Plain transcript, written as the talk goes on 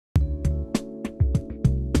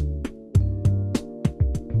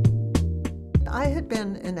I had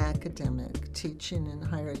been an academic teaching in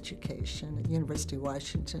higher education at University of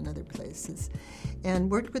Washington and other places, and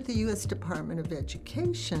worked with the U.S. Department of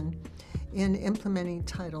Education in implementing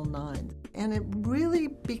Title IX. And it really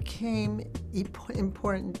became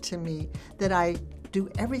important to me that I do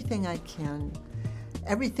everything I can,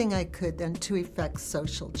 everything I could then to effect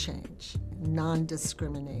social change,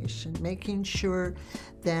 non-discrimination, making sure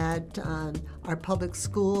that our public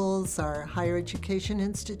schools, our higher education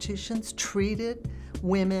institutions treated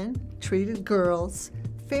women, treated girls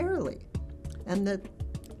fairly, and that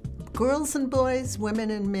girls and boys,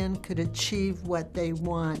 women and men could achieve what they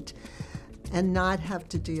want and not have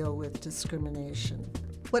to deal with discrimination.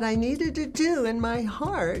 What I needed to do in my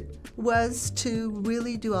heart was to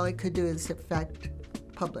really do all I could do is affect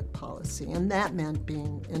public policy, and that meant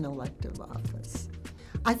being in elective office.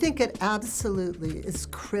 I think it absolutely is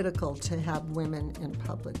critical to have women in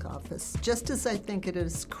public office, just as I think it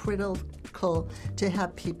is critical to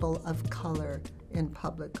have people of color in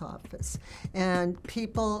public office and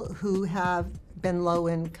people who have been low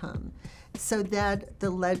income, so that the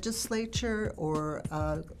legislature or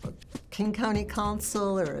a King County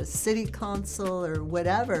Council or a city council or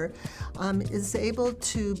whatever is able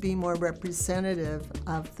to be more representative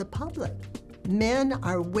of the public. Men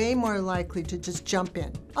are way more likely to just jump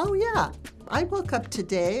in. Oh yeah, I woke up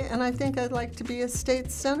today and I think I'd like to be a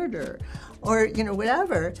state senator or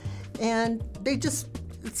whatever, and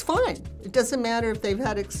it's fine. It doesn't matter if they've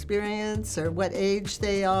had experience or what age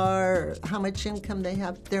they are or how much income they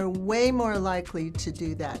have. They're way more likely to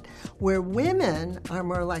do that. Where women are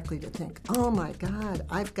more likely to think, oh my God,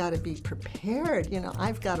 I've got to be prepared.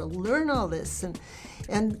 I've got to learn all this.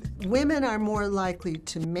 And women are more likely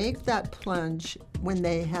to make that plunge when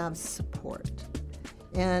they have support.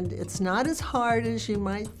 And it's not as hard as you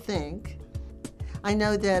might think. I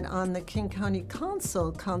know that on the King County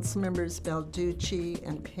Council, Councilmembers Balducci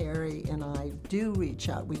and Perry and I do reach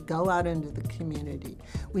out. We go out into the community.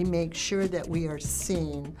 We make sure that we are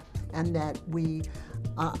seen and that we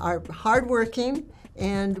are hardworking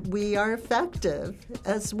and we are effective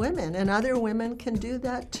as women, and other women can do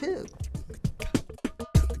that too.